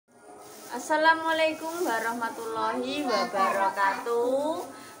Assalamualaikum warahmatullahi wabarakatuh.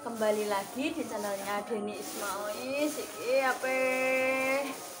 Kembali lagi di channelnya Deni Ismail. Iki apa?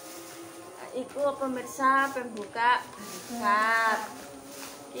 Iku pemirsa pembuka Berkat.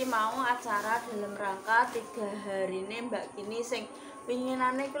 Iki mau acara dalam rangka 3 hari ini Mbak Kini sing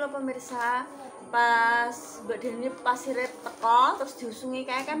pinginane iku lho pemirsa. Pas Mbak Deni pasire teko terus diusungi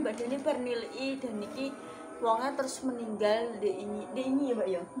kae kan Mbak Deni bar nilai dan iki wongnya terus meninggal di ini ya Mbak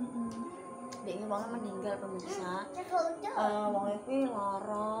ya. Ini wongnya meninggal pemirsa. Wongnya kuwi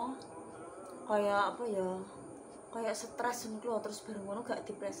lara kayak apa ya? Kayak stres ngono terus bareng ngono gak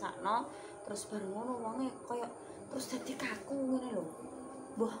dipresakno, terus bareng ngono wonge kayak terus dadi kaku ngene lho.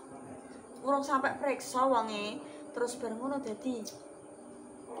 Mbah, urung sampai periksa wonge, terus bareng ngono dadi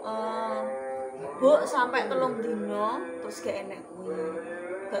Buk sampai 3 dina terus gak enek kuwi.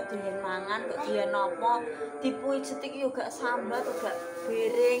 Gak doyan mangan, gak doyan apa, dipuhi jetik yo gak sambat, gak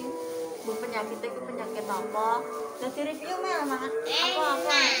piring. Bu penyakitnya itu penyakit apa? Jadi review mel mangan apa?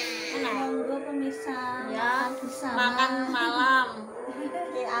 Enak. Monggo pemirsa Ya, makan malam.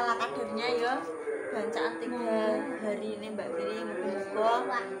 Ini ala kadarnya ya. Bancaan 3 hari ini Mbak Kiri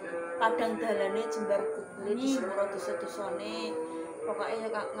muga-muga padang dalane jembar kubule di sepuro dosa-dosane. Pokoknya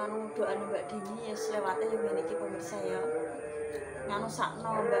ya nganu doane Mbak Dini ya selewate ya ngene iki pemirsa ya. Nganu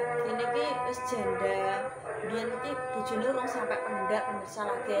sakno Mbak Dini iki wis janda. Biyen iki bojone urung sampai pendak pemirsa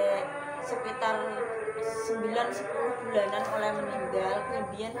lagi sekitar 9-10 bulanan oleh meninggal.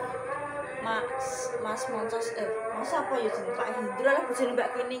 Kemudian Mas Moncos masa apa ya jenenge Pak Hendra lah bojone Mbak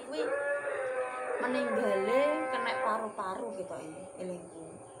Kini kuwi meninggalnya kena paru-paru gitu ini elingku.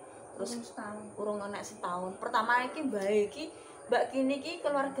 Terus urung enek setahun. Pertama iki Mbak Kini ki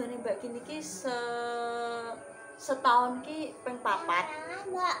keluargane Mbak Kini ki setahun ki ping 4.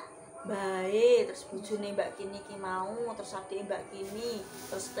 Baik, terus bojone Mbak Kini ki mau, terus adike Mbak Kini,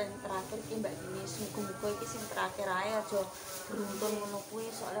 terus yang terakhir ki Mbak Kini. Muga-muga iki sing terakhir ae aja beruntun ngono kuwi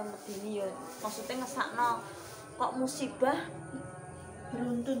soalnya medeni ya. Maksudnya ngesakno kok musibah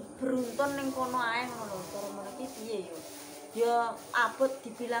beruntun ning kono ae ngono lho. Cara ngono iki piye ya? Ya abot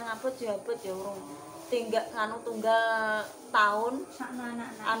dibilang abot ya urung tinggal nganu tunggal tahun sakno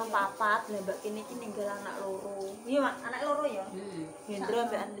anak-anak anu papat. Lah Mbak Kini iki ninggal anak loro. Iya, Mak, anak loro ya. Hendra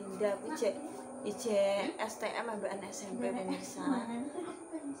Mbak Linda kuwi ijek STM Mbak SMP pemirsa.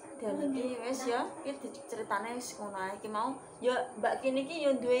 Dan iki wis ya, iki ceritane wis ngono ae. Iki mau ya Mbak Kini iki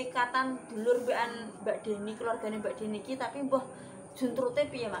ya duwe ikatan dulur Mbak Deni, keluargane Mbak Deni iki tapi mbah juntrute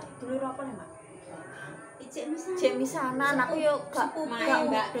piye, Mak? Dulur apa nih, Mak? Cek misanan aku yo gak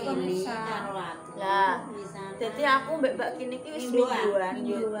Mbak Deni lah. Dadi aku Mbak Kini iki wis mingguan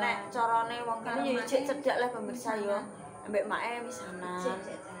yo nek carane wong kene yo cek cedhak lah pemirsa yo. Mbak Mae misanan.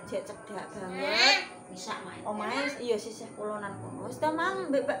 Cek cedhak banget. bisa Mak. Omahe iya sisih kulonan kono. Wis ta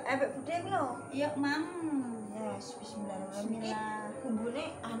Mang Mbak Budhe iki lho. Iya, Mam. Ya bismillahirrahmanirrahim. Bumbune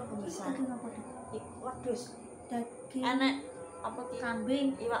anu pemirsa. Wedhus. Daging Enek apa ki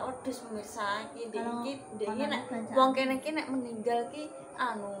kambing, iwak wedhus pemirsa iki iki nek wong kene iki nek meninggal ki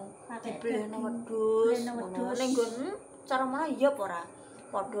anu dibelehno wedhus ngono ning nggon cara mana iya apa ora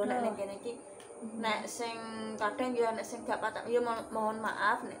padha nek ning kene iki nek sing kadang ya nek sing gak patak ya mohon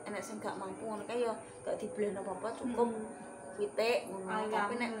maaf nek sing gak mampu ngono kae ya gak dibelehno apa-apa cukup pitik ngono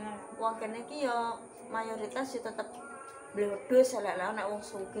tapi nek wong kene iki ya mayoritas ya tetep beli wedhus elek-elek nek wong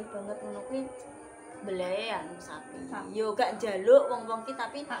sugih banget ngono kuwi belehan sapi. Yo gak njaluk wong-wong ki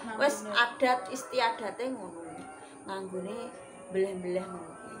tapi wis adat istiadate ngono. Nganggone beleh-beleh ngono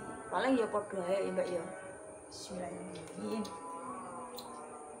ki. Paling ya padha ae Mbak ya. Bismillahirrahmanirrahim.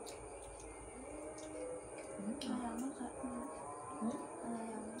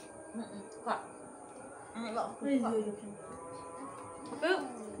 Kak. Kok. Tapi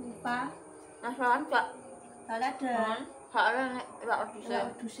lupa. nasaran Kak. Ada. Soalnya nek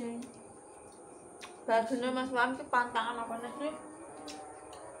wedhus. Bagusnya Mas Wan ki pantangan apa sih?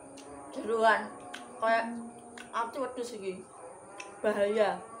 Jeruan. Kayak aku wedhus iki.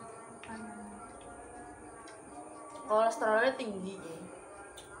 Bahaya. Kolesterolnya tinggi iki.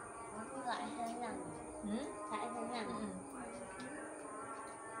 Aku gak senang. Gak senang.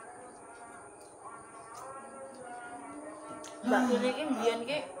 Mbak Kini ki mbiyen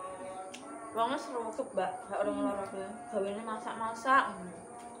ki wonge srengep, Mbak. Gak ora ngeloro ki. Gawene masak-masak.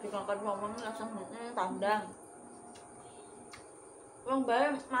 Dikongkon ngomong langsung tandang. Wong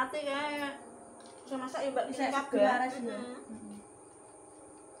bae mati kae. Iso masak ya Mbak bisa kabeh.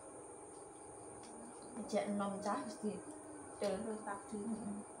 Ajak 6 cah mesti. Terus tadi.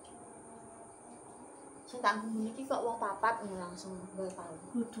 Sing tak ngomong iki kok wong 4 langsung bae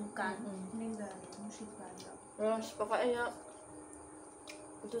Gudukan meninggal musibah. Terus pokoknya ya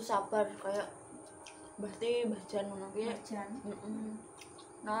Kudu sabar kayak berarti bajan ngono ki. Bajan. Heeh.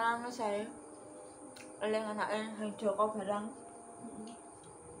 Nah, saya eling anake sing Joko barang.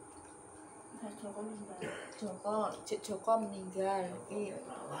 Joko meninggal. Joko meninggal. Iki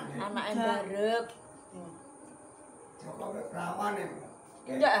anake barep. Joko perawan ya.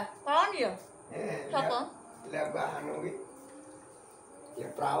 Enggak, kawan ya? Sapa? Lah bah anu iki. Ya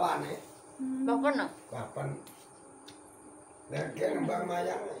perawan ya. Bapak no? Bapak. Lah ki nembang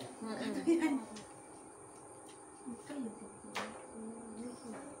mayang.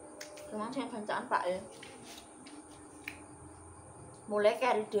 Memang sing bancaan Pak ya. Mulai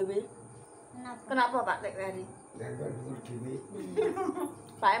kari dhewe. Kenapa Pak tek kari? Lah kok dhuwur dhewe.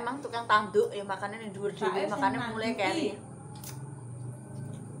 Pak emang tukang tanduk ya makanya ning dhuwur dhewe makanya mulai kari.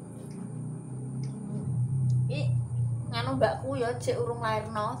 Nganu mbakku ya cek urung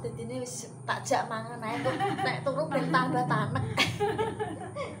lairno dadine wis tak jak mangan ae kok nek turu ben tambah tanek.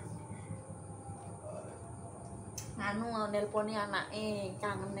 Nganu nelponi anake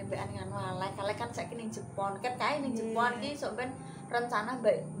kangen nembekan nganu alek kan saiki ning Jepon ket kae ning Jepon iki sok ben rencana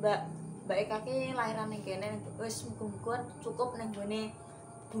mbak Eka ki lahiran ning kene wis muga-muga cukup ning gone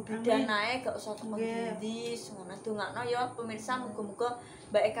bubidan ae gak usah temung ndi ngono dongakno ya pemirsa muga-muga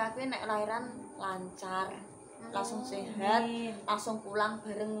mbak Eka ki nek lahiran lancar langsung sehat, langsung pulang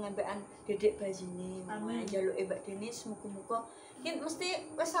bareng ngembekan dedek bajine. Amin. Njaluke Mbak Denis muga-muga iki mesti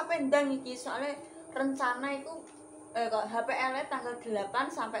wis sampe ndang iki soalnya rencana iku kok HPL tanggal 8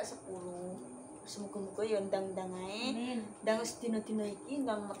 sampai 10. Semoga-moga ya ndang-ndang ae. Ndang wis dina-dina iki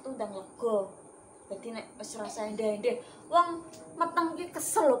ndang metu ndang lega. Dadi nek wis rasane ndeh-ndeh wong meteng iki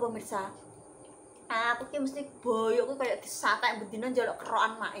kesel lho pemirsa. Aku ki mesti boyokku kayak disatek bedino njaluk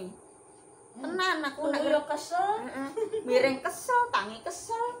kerokan mae. Tenan aku nek yo kesel, miring kesel, tangi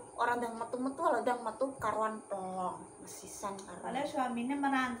kesel, orang ndang metu-metu lho ndang metu karuan pelong, mesisan karo. Padahal suaminya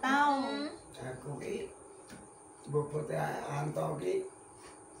merantau. Aku ki bobote antau ki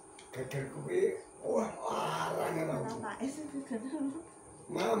gegerku ki wah larang aku.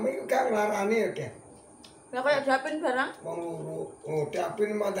 Mami kan larane ya. Lah kaya Dapin barang. Wong loro. Oh,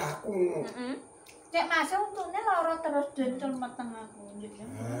 Dapin mandahku ngono. Cek masa untune loro terus dencul meteng aku.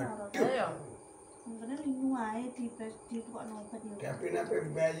 Ayo. Mungkin lingu ae di kok obat ya. Dapin apa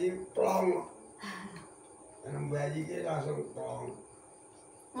bayi plong. Kan bayi ki langsung plong.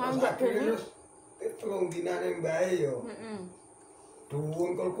 Mbak Denis telung dinane bae yo.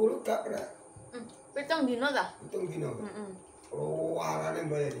 Duwung kulit gak kena. 7 dino ta? 7 dino. Oh, warane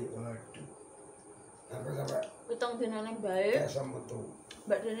bae iki. Waduh. Sampai 7 dinane bae. biasa metu.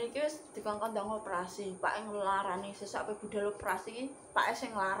 Mbak Denis iki wis dikongkon ndang operasi, Pak nglarani sesak pe budal operasi iki, Pak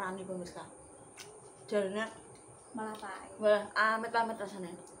sing nglarani pemirsa. Jarene Malah Pak. wah, amit-amit rasane.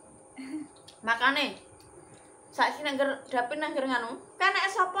 Makane saiki nang Dapin nang nganu, kan anake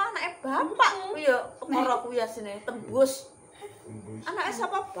sapa? Anake bapak kuwi ya perkara kuwi asine tembus. Anake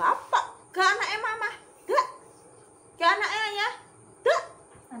sapa? Bapak, gak anake mamah. Gak. Gak anake ayah. Gak.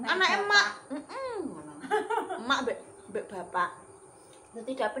 Anake emak. Ngono. Emak mbek bapak.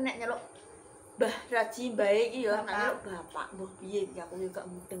 Dadi Dapin nek nyeluk Mbah Raji bae iki ya nek nyeluk bapak, mbuh piye iki aku yo gak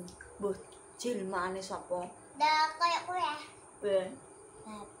mudeng. Mbuh jilmane sapa? Dah koyo kowe ya.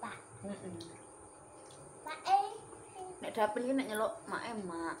 Bapak. Pak Nek Dapin iki nek nyeluk mak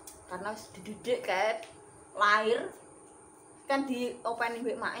emak karena wis dididik kae lahir kan diopeni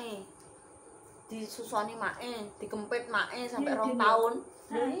mbek make. Disusoni make, dikempit make sampai 2 tahun.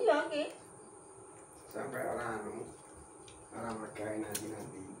 Lah iya iki. Sampai orang mergawe nanti.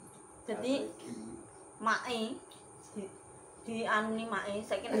 Jadi make di anuni make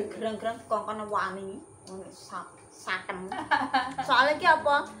saiki nek gerang-gerang dikongkon wani ngono sakem. Soale iki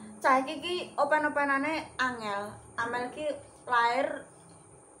apa? Cah iki open-openane angel. Amel iki lahir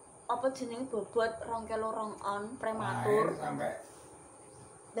apa jenenge bobot 2 kilo 2 on prematur. Sampai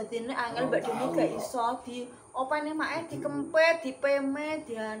Dadi nek angel Mbak Deni gak iso di opene make dikempet, dipeme,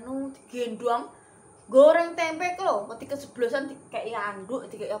 dianu, digendong. Goreng tempe ku lho, ketika seblosan dikeki anduk,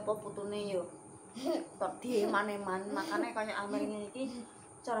 dikeki apa putune yo. Kok dieman-eman, makane kaya Amel ngene iki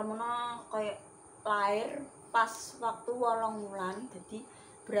cara mono kaya lahir pas waktu 8 wulan, dadi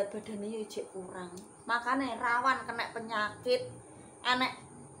berat badannya yo jek kurang. Makane rawan kena penyakit, enek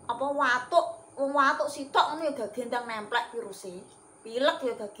apa watuk, wong watuk sitok ngono yo gak gendang nemplek viruse. Pilek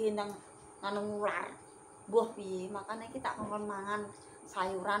yo gak gendang nganu ngular. Mbuh piye, makane iki tak kongkon mangan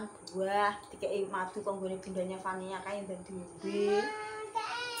sayuran, buah, dikeki madu konggone bundanya Fania kae ndang diombe.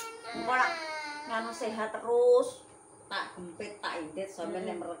 Engko lak nganu sehat terus. Tak gempit, tak intit sampe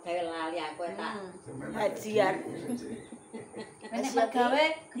nek mergawe lali aku tak hajian. Nek mergawe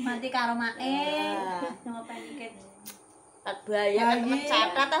gemanti karo mae. Ngopen iki. bayi kan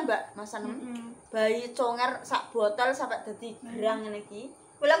mencatat ta Mbak Mas Anem. Bayi conger sak botol sampai dadi gerang ngene iki.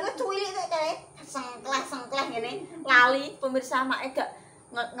 Kula kok cuwilik kok kae sengkleh ngene. Lali pemirsa make gak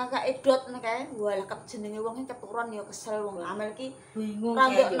ngakake dot ngene kae. Walah jenenge wong keturunan ya kesel wong amel iki bingung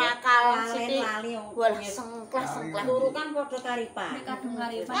rada nakal sithik. lali Walah sengkleh. turu kan padha karipan. Nek kadung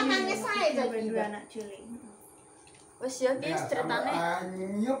karipan. Kan nangis ae dadi anak cilik. Wis ya iki ceritane.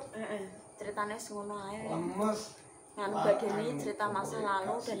 Anyep Heeh, ceritane ngono ae. lemes. Nganu badani cerita masa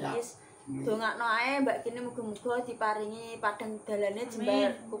lalu dan wis dongakno ae Mbak Kini muga-muga diparingi padang dalane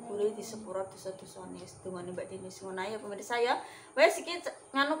jembar kubure di sepuro dosa-dosane. Sedungane Mbak Kini ngono ae pemirsa ya. Wis iki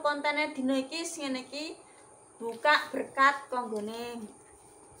nganu kontene dina iki ngene iki buka berkat konggone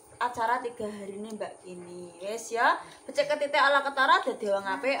acara 3 hari ini Mbak Kini. Wis ya, becek ketitik ala ketara dadi wong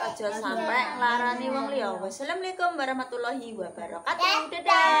apik aja sampe nglarani wong liya. Wassalamualaikum warahmatullahi wabarakatuh.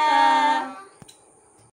 Dadah.